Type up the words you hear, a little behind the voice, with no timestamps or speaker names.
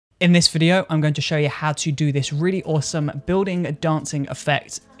In this video, I'm going to show you how to do this really awesome building dancing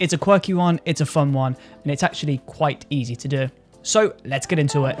effect. It's a quirky one, it's a fun one, and it's actually quite easy to do. So let's get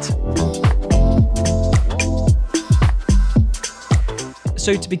into it.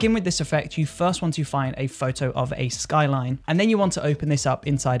 So to begin with this effect, you first want to find a photo of a skyline, and then you want to open this up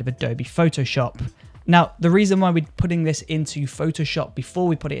inside of Adobe Photoshop. Now, the reason why we're putting this into Photoshop before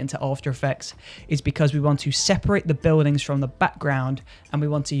we put it into After Effects is because we want to separate the buildings from the background, and we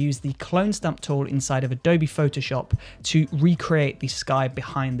want to use the clone stamp tool inside of Adobe Photoshop to recreate the sky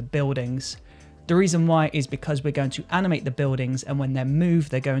behind the buildings. The reason why is because we're going to animate the buildings, and when they're moved,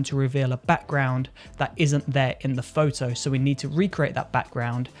 they're going to reveal a background that isn't there in the photo. So we need to recreate that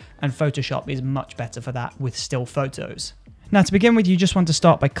background, and Photoshop is much better for that with still photos. Now to begin with, you just want to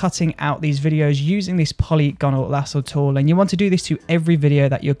start by cutting out these videos using this polygonal lasso tool, and you want to do this to every video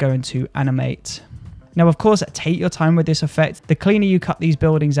that you're going to animate. Now of course, take your time with this effect. The cleaner you cut these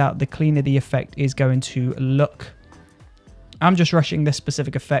buildings out, the cleaner the effect is going to look. I'm just rushing this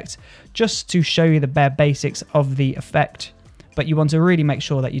specific effect just to show you the bare basics of the effect, but you want to really make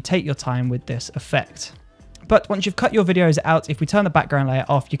sure that you take your time with this effect. But once you've cut your videos out, if we turn the background layer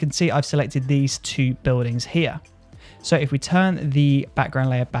off, you can see I've selected these two buildings here. So if we turn the background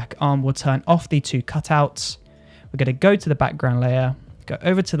layer back on, we'll turn off the two cutouts. We're going to go to the background layer, go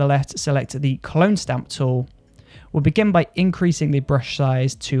over to the left, select the clone stamp tool. We'll begin by increasing the brush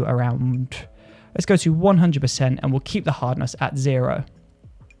size to around, let's go to 100%, and we'll keep the hardness at 0.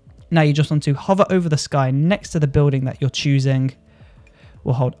 Now you just want to hover over the sky next to the building that you're choosing.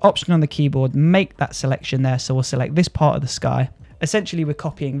 We'll hold Option on the keyboard, make that selection there. So we'll select this part of the sky. Essentially, we're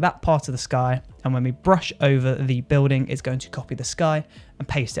copying that part of the sky, and when we brush over the building, it's going to copy the sky and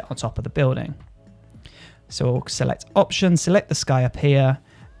paste it on top of the building. So we'll select Option, select the sky up here,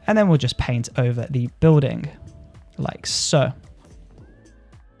 and then we'll just paint over the building, like so.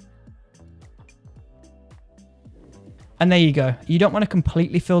 And there you go. You don't want to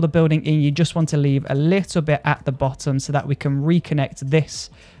completely fill the building in, you just want to leave a little bit at the bottom so that we can reconnect this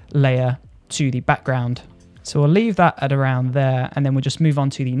layer to the background. So we'll leave that at around there, and then we'll just move on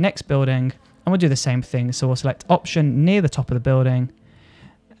to the next building, and we'll do the same thing. So we'll select Option near the top of the building,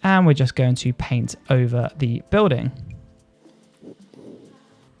 and we're just going to paint over the building.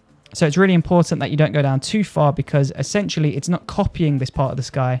 So it's really important that you don't go down too far, because essentially it's not copying this part of the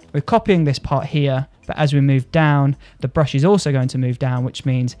sky. We're copying this part here, but as we move down, the brush is also going to move down, which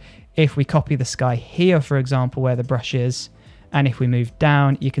means if we copy the sky here, for example, where the brush is, and if we move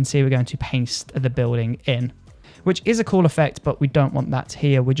down, you can see we're going to paste the building in, which is a cool effect, but we don't want that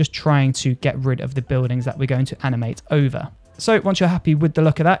here. We're just trying to get rid of the buildings that we're going to animate over. So once you're happy with the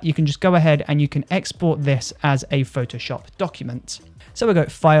look of that, you can just go ahead and you can export this as a Photoshop document. So we'll go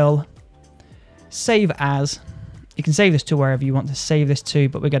File, Save As. You can save this to wherever you want to save this to,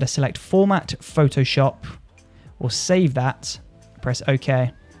 but we're going to select Format, Photoshop. We'll save that, press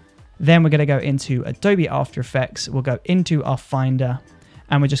OK. Then we're going to go into Adobe After Effects. We'll go into our Finder,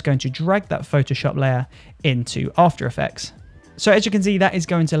 and we're just going to drag that Photoshop layer into After Effects. So as you can see, that is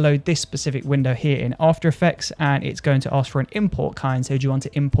going to load this specific window here in After Effects, and it's going to ask for an import kind. So do you want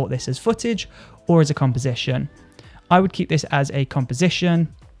to import this as footage or as a composition? I would keep this as a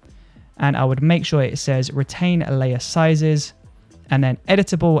composition, and I would make sure it says retain layer sizes, and then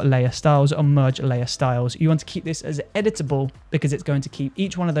editable layer styles or merge layer styles. You want to keep this as editable because it's going to keep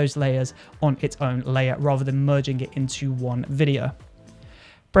each one of those layers on its own layer rather than merging it into one video.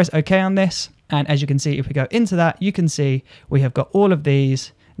 Press OK on this, and as you can see, if we go into that, you can see we have got all of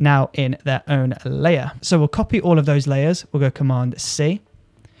these now in their own layer. So we'll copy all of those layers. We'll go Command C,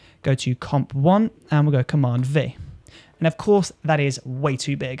 go to Comp 1, and we'll go Command V. And of course, that is way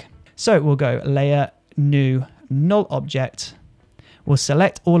too big. So we'll go Layer, New, Null Object. We'll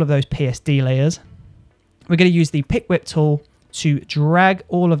select all of those PSD layers. We're going to use the Pick Whip tool to drag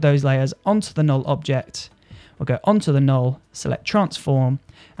all of those layers onto the null object. We'll go onto the null, select Transform,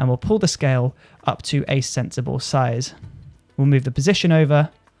 and we'll pull the scale up to a sensible size. We'll move the position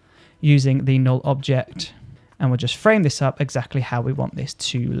over using the null object, and we'll just frame this up exactly how we want this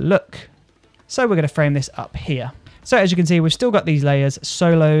to look. So we're going to frame this up here. So as you can see, we've still got these layers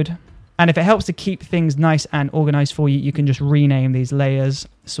soloed. And if it helps to keep things nice and organized for you, you can just rename these layers.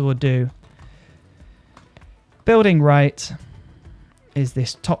 So we'll do building right is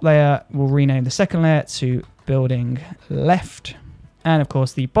this top layer. We'll rename the second layer to building left. And of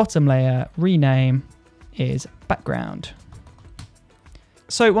course, the bottom layer rename is background.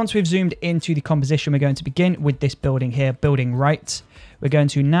 So once we've zoomed into the composition, we're going to begin with this building here, building right. We're going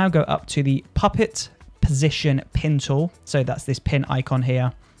to now go up to the Puppet Position Pin tool. So that's this pin icon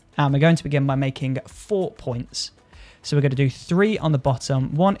here. And we're going to begin by making 4 points. So we're going to do 3 on the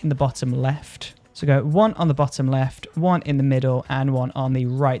bottom, 1 in the bottom left. So go 1 on the bottom left, 1 in the middle, and 1 on the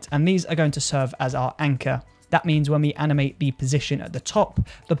right. And these are going to serve as our anchor. That means when we animate the position at the top,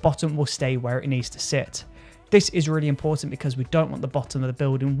 the bottom will stay where it needs to sit. This is really important because we don't want the bottom of the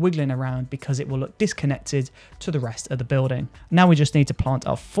building wiggling around because it will look disconnected to the rest of the building. Now we just need to plant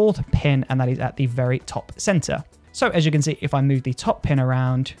our 4th pin, and that is at the very top center. So as you can see, if I move the top pin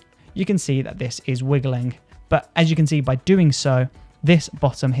around, you can see that this is wiggling. But as you can see, by doing so, this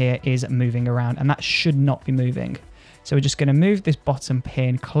bottom here is moving around, and that should not be moving. So we're just going to move this bottom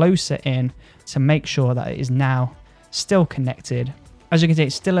pin closer in to make sure that it is now still connected. As you can see,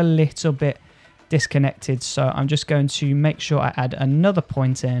 it's still a little bit disconnected, so I'm just going to make sure I add another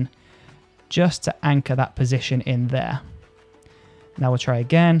point in just to anchor that position in there. Now we'll try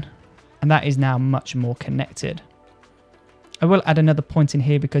again, and that is now much more connected. I will add another point in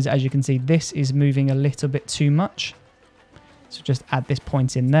here because as you can see, this is moving a little bit too much. So just add this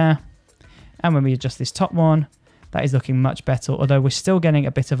point in there. And when we adjust this top one, that is looking much better, although we're still getting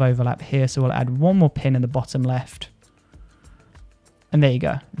a bit of overlap here. So we'll add one more pin in the bottom left. And there you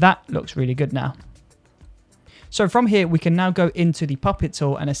go. That looks really good now. So from here, we can now go into the puppet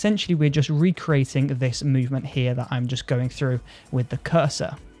tool, and essentially we're just recreating this movement here that I'm just going through with the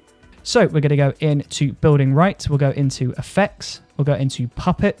cursor. So we're going to go into building right. We'll go into effects. We'll go into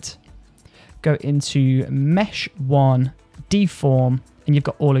puppet, go into mesh 1, deform, and you've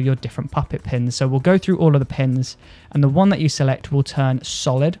got all of your different puppet pins. So we'll go through all of the pins, and the one that you select will turn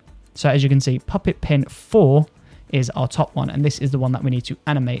solid. So as you can see, puppet pin 4 is our top one, and this is the one that we need to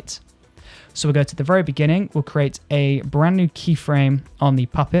animate. So we'll go to the very beginning. We'll create a brand new keyframe on the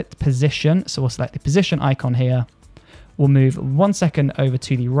puppet position. So we'll select the position icon here. We'll move 1 second over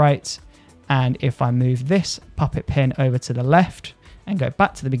to the right. And if I move this puppet pin over to the left and go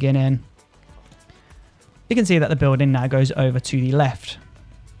back to the beginning, you can see that the building now goes over to the left.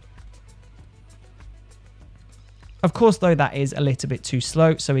 Of course, though, that is a little bit too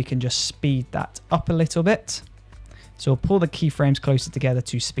slow, so we can just speed that up a little bit. So we'll pull the keyframes closer together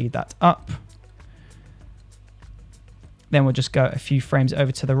to speed that up. Then we'll just go a few frames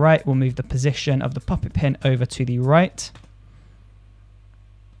over to the right. We'll move the position of the puppet pin over to the right.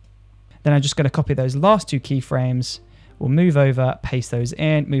 Then I'm just going to copy those last 2 keyframes. We'll move over, paste those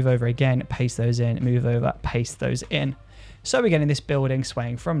in, move over again, paste those in, move over, paste those in. So we're getting this building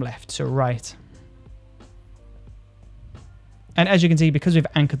swaying from left to right. And as you can see, because we've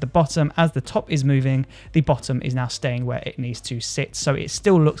anchored the bottom, as the top is moving, the bottom is now staying where it needs to sit. So it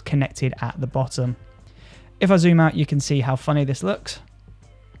still looks connected at the bottom. If I zoom out, you can see how funny this looks.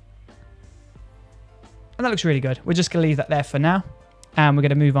 And that looks really good. We're just going to leave that there for now. And we're going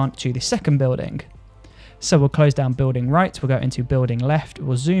to move on to the second building. So we'll close down building right. We'll go into building left.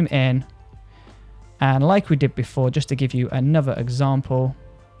 We'll zoom in. And like we did before, just to give you another example,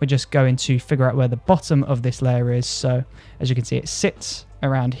 we're just going to figure out where the bottom of this layer is. So as you can see, it sits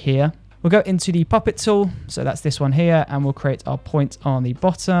around here. We'll go into the puppet tool. So that's this one here, and we'll create our point on the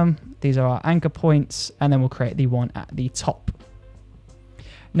bottom. These are our anchor points, and then we'll create the one at the top.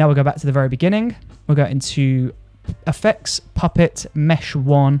 Now we'll go back to the very beginning. We'll go into effects, puppet, mesh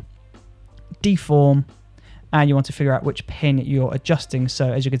 1, deform, and you want to figure out which pin you're adjusting.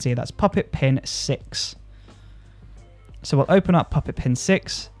 So as you can see, that's puppet pin 6. So we'll open up puppet pin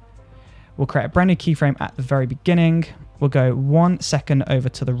 6. We'll create a brand new keyframe at the very beginning. We'll go 1 second over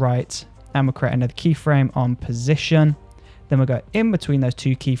to the right, and we'll create another keyframe on position. Then we'll go in between those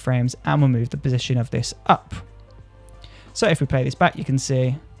 2 keyframes, and we'll move the position of this up. So if we play this back, you can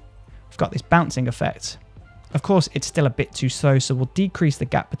see we've got this bouncing effect. Of course, it's still a bit too slow, so we'll decrease the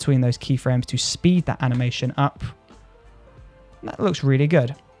gap between those keyframes to speed that animation up. That looks really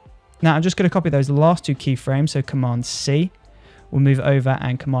good. Now I'm just going to copy those last 2 keyframes, so Command C. We'll move over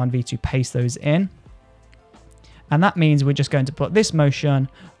and Command V to paste those in. And that means we're just going to put this motion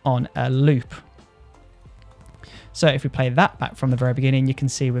on a loop. So if we play that back from the very beginning, you can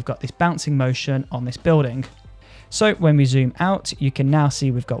see we've got this bouncing motion on this building. So when we zoom out, you can now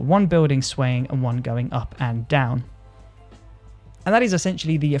see we've got one building swaying and one going up and down. And that is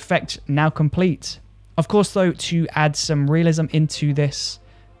essentially the effect now complete. Of course, though, to add some realism into this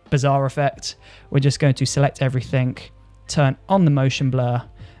bizarre effect, we're just going to select everything, turn on the motion blur,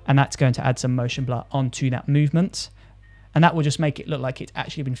 and that's going to add some motion blur onto that movement. And that will just make it look like it's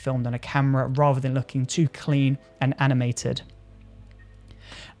actually been filmed on a camera rather than looking too clean and animated.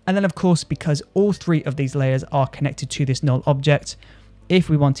 And then, of course, because all 3 of these layers are connected to this null object, if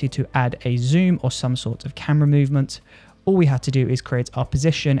we wanted to add a zoom or some sort of camera movement, all we have to do is create our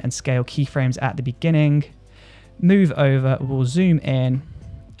position and scale keyframes at the beginning, move over, we'll zoom in,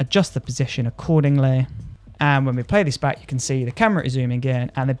 adjust the position accordingly, And when we play this back, you can see the camera is zooming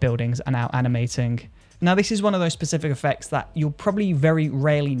in and the buildings are now animating. Now, this is one of those specific effects that you'll probably very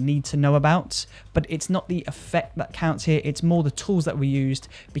rarely need to know about, but it's not the effect that counts here. It's more the tools that we used,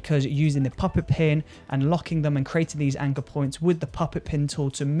 because using the puppet pin and locking them and creating these anchor points with the puppet pin tool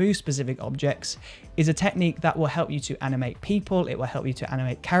to move specific objects is a technique that will help you to animate people. It will help you to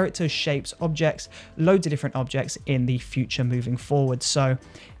animate characters, shapes, objects, loads of different objects in the future moving forward. So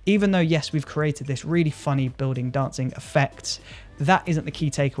even though, yes, we've created this really funny building dancing effect, that isn't the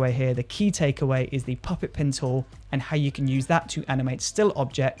key takeaway here. The key takeaway is the puppet pin tool and how you can use that to animate still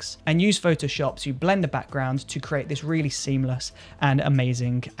objects and use Photoshop to blend the background to create this really seamless and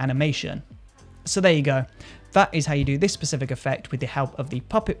amazing animation. So there you go. That is how you do this specific effect with the help of the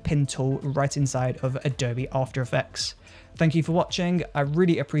puppet pin tool right inside of Adobe After Effects. Thank you for watching. I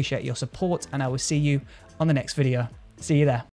really appreciate your support, and I will see you on the next video. See you there.